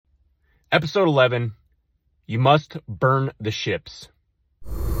Episode 11, you must burn the ships.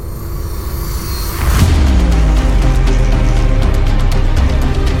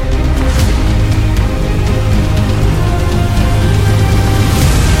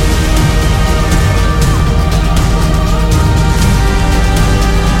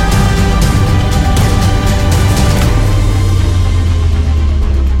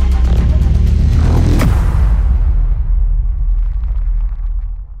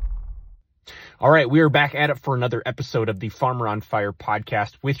 All right, we are back at it for another episode of the Farmer on Fire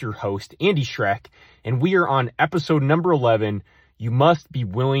podcast with your host, Andy Schreck, and we are on episode number 11, you must be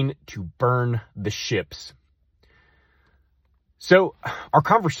willing to burn the ships. So our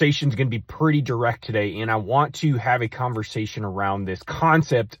conversation is going to be pretty direct today, and I want to have a conversation around this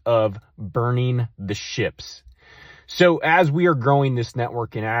concept of burning the ships. So as we are growing this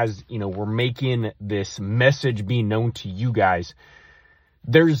network and as, we're making this message being known to you guys,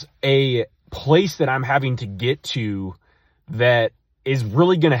 there's a place that I'm having to get to that is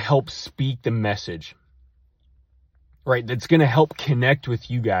really going to help speak the message, right? That's going to help connect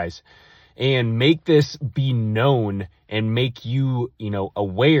with you guys and make this be known and make you,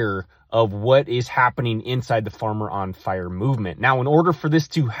 aware of what is happening inside the Farmer on Fire movement. Now, in order for this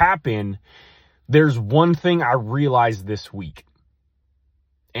to happen, there's one thing I realized this week.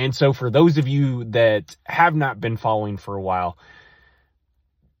 And so for those of you that have not been following for a while,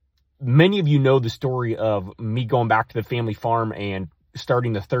 many of you know the story of me going back to the family farm and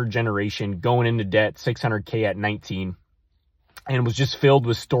starting the third generation, going into debt, $600K at 19, and was just filled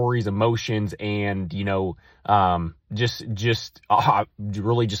with stories, emotions, and,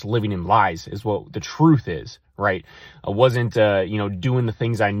 really just living in lies is what the truth is, right? I wasn't, doing the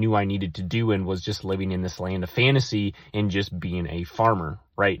things I knew I needed to do and was just living in this land of fantasy and just being a farmer,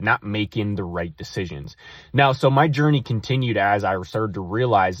 right? Not making the right decisions. Now, so my journey continued as I started to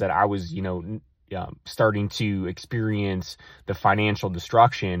realize that I was, starting to experience the financial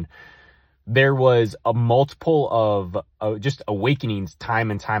destruction. There was a multiple of just awakenings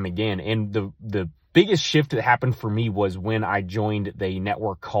time and time again. And the biggest shift that happened for me was when I joined the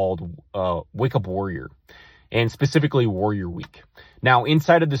network called Wake Up Warrior, and specifically Warrior Week. Now,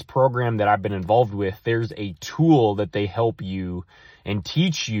 inside of this program that I've been involved with, there's a tool that they help you and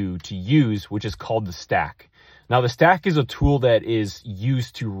teach you to use, which is called the Stack. Now, the Stack is a tool that is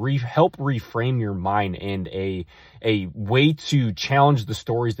used to help reframe your mind and a way to challenge the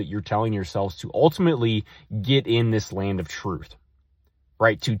stories that you're telling yourselves to ultimately get in this land of truth,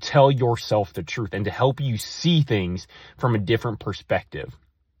 right? To tell yourself the truth and to help you see things from a different perspective,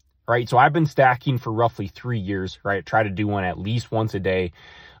 right? So I've been stacking for roughly 3 years, right? I try to do one at least once a day,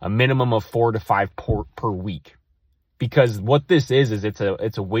 a minimum of 4 to 5 per week. Because what this is it's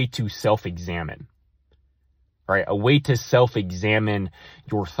a way to self-examine, right? A way to self-examine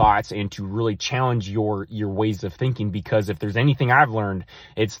your thoughts and to really challenge your ways of thinking. Because if there's anything I've learned,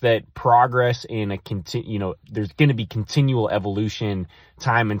 it's that progress in there's going to be continual evolution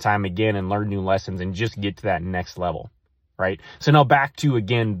time and time again, and learn new lessons and just get to that next level, right? So now back to,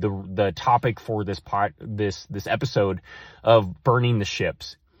 again, the topic for this episode of burning the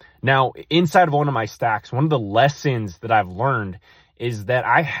ships. Now, inside of one of my stacks, one of the lessons that I've learned is that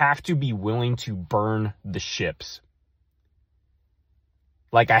I have to be willing to burn the ships.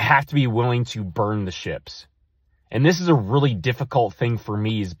 Like, I have to be willing to burn the ships. And this is a really difficult thing for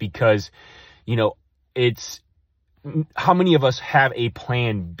me, is because, it's how many of us have a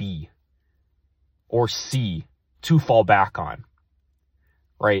plan B or C to fall back on,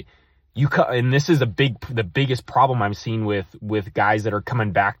 right? And this is the biggest problem I'm seeing with guys that are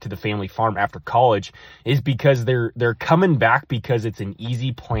coming back to the family farm after college, is because they're coming back because it's an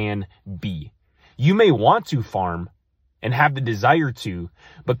easy plan B. You may want to farm and have the desire to,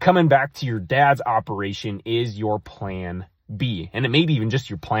 but coming back to your dad's operation is your plan B. And it may be even just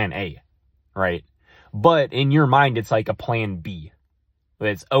your plan A, right? But in your mind, it's like a plan B.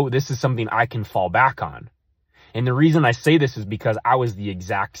 It's, this is something I can fall back on. And the reason I say this is because I was the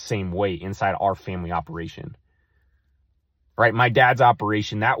exact same way inside our family operation, right? My dad's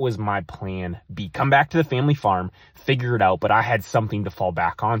operation, that was my plan B. Come back to the family farm, figure it out, but I had something to fall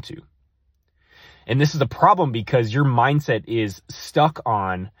back onto. And this is a problem because your mindset is stuck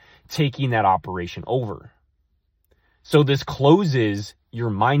on taking that operation over. So this closes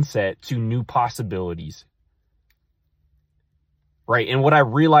your mindset to new possibilities, right? And what I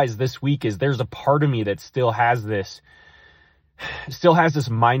realized this week is there's a part of me that still has this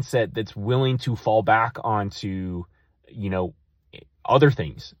mindset that's willing to fall back onto, other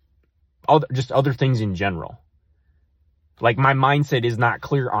things, other things in general. Like, my mindset is not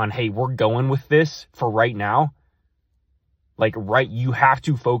clear on, hey, we're going with this for right now. Like, right, you have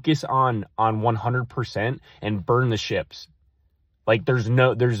to focus on 100% and burn the ships. Like, there's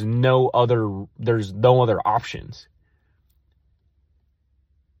no other options.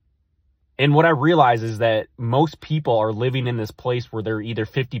 And what I realize is that most people are living in this place where they're either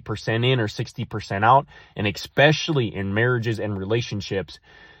 50% in or 60% out. And especially in marriages and relationships,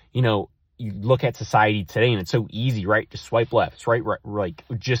 you know, you look at society today and it's so easy, right? To swipe left, right? Like,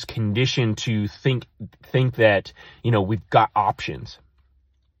 just conditioned to think that, you know, we've got options.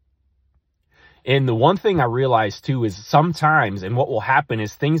 And the one thing I realized too is sometimes, and what will happen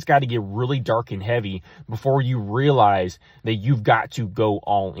is things got to get really dark and heavy before you realize that you've got to go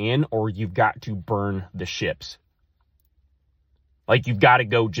all in or you've got to burn the ships. Like, you've got to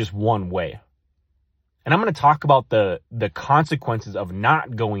go just one way. And I'm going to talk about the consequences of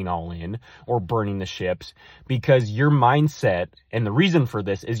not going all in or burning the ships, because your mindset, and the reason for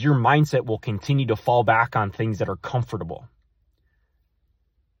this is your mindset will continue to fall back on things that are comfortable.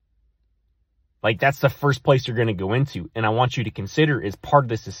 Like, that's the first place you're going to go into. And I want you to consider is part of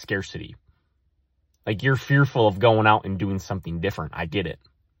this is scarcity. Like, you're fearful of going out and doing something different. I get it.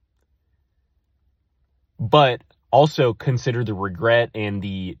 But also consider the regret and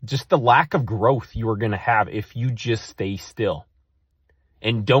just the lack of growth you are going to have if you just stay still.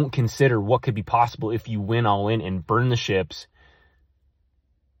 And don't consider what could be possible if you went all in and burn the ships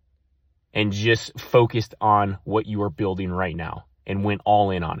and just focused on what you are building right now and went all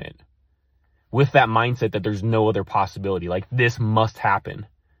in on it. With that mindset that there's no other possibility, like, this must happen.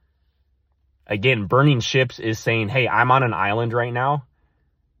 Again, burning ships is saying, hey, I'm on an island right now.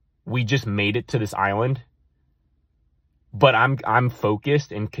 We just made it to this island, but I'm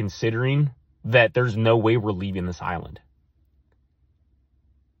focused and considering that there's no way we're leaving this island.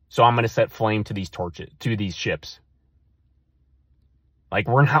 So I'm going to set flame to these torches, to these ships. Like,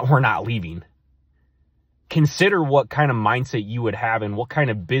 we're not leaving. Consider what kind of mindset you would have and what kind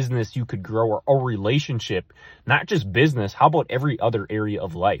of business you could grow, or relationship, not just business. How about every other area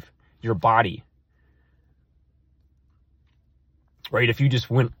of life? Your body, right? If you just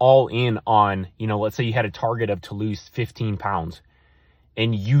went all in on, you know, let's say you had a target of to lose 15 pounds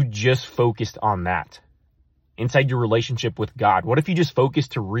and you just focused on that inside your relationship with God. What if you just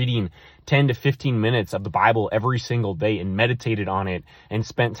focused to reading 10 to 15 minutes of the Bible every single day and meditated on it and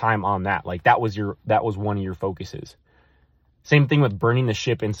spent time on that? Like, that was one of your focuses. Same thing with burning the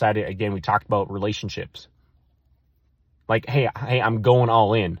ship inside it. Again, we talked about relationships. Like, hey, I'm going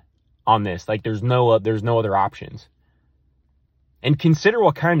all in on this. Like, there's no other options. And consider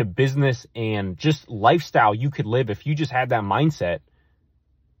what kind of business and just lifestyle you could live if you just had that mindset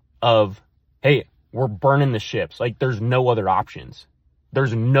of, hey, we're burning the ships. Like, there's no other options.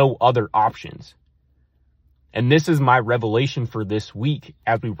 There's no other options. And this is my revelation for this week.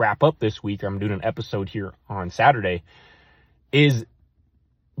 As we wrap up this week, I'm doing an episode here on Saturday, is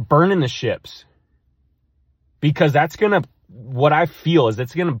burning the ships. Because what I feel is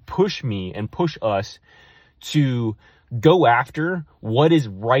that's going to push me and push us to go after what is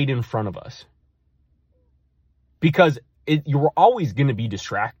right in front of us. Because you're always going to be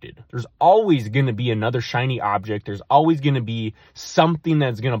distracted. There's always going to be another shiny object. There's always going to be something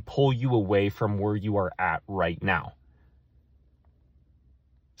that's going to pull you away from where you are at right now.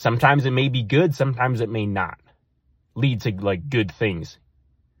 Sometimes it may be good. Sometimes it may not lead to, like, good things.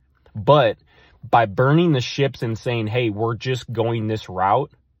 But by burning the ships and saying, hey, we're just going this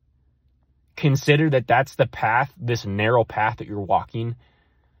route, consider that that's the path, this narrow path that you're walking,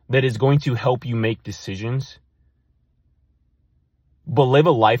 that is going to help you make decisions, but live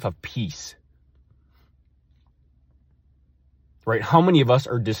a life of peace. Right? How many of us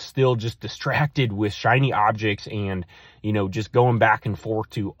are still distracted with shiny objects and, you know, just going back and forth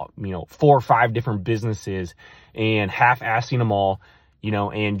to, you know, 4 or 5 different businesses and half-assing them all, you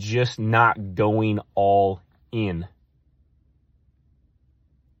know, and just not going all in.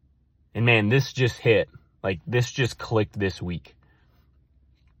 And man, this just hit. Like, this just clicked this week.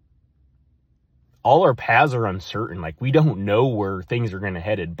 All our paths are uncertain. Like, we don't know where things are going to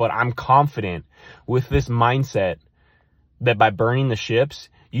head, but I'm confident with this mindset that by burning the ships,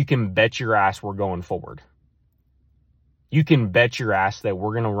 you can bet your ass we're going forward. You can bet your ass that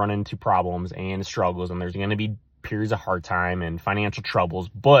we're going to run into problems and struggles, and there's going to be periods of hard time and financial troubles,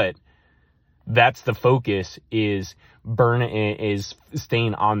 but that's the focus, is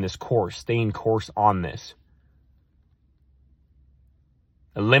staying on this course, staying course on this.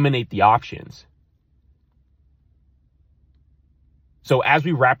 Eliminate the options. So as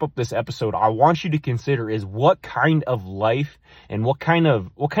we wrap up this episode, I want you to consider is what kind of life and what kind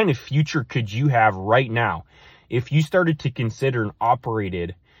of future could you have right now if you started to consider and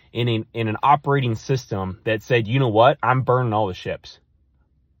operated in an operating system that said, you know what, I'm burning all the ships.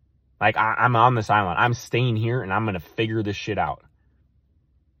 Like, I'm on this island. I'm staying here and I'm going to figure this shit out.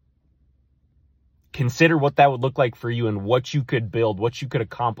 Consider what that would look like for you and what you could build, what you could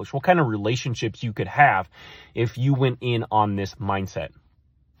accomplish, what kind of relationships you could have if you went in on this mindset.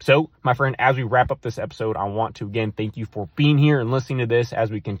 So, my friend, as we wrap up this episode, I want to again thank you for being here and listening to this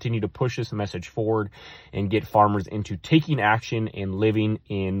as we continue to push this message forward and get farmers into taking action and living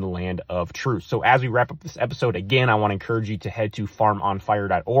in the land of truth. So as we wrap up this episode, again, I want to encourage you to head to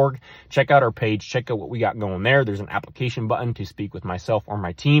farmonfire.org. Check out our page. Check out what we got going there. There's an application button to speak with myself or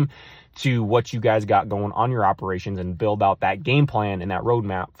my team to what you guys got going on your operations and build out that game plan and that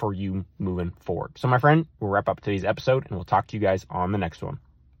roadmap for you moving forward. So, my friend, we'll wrap up today's episode and we'll talk to you guys on the next one.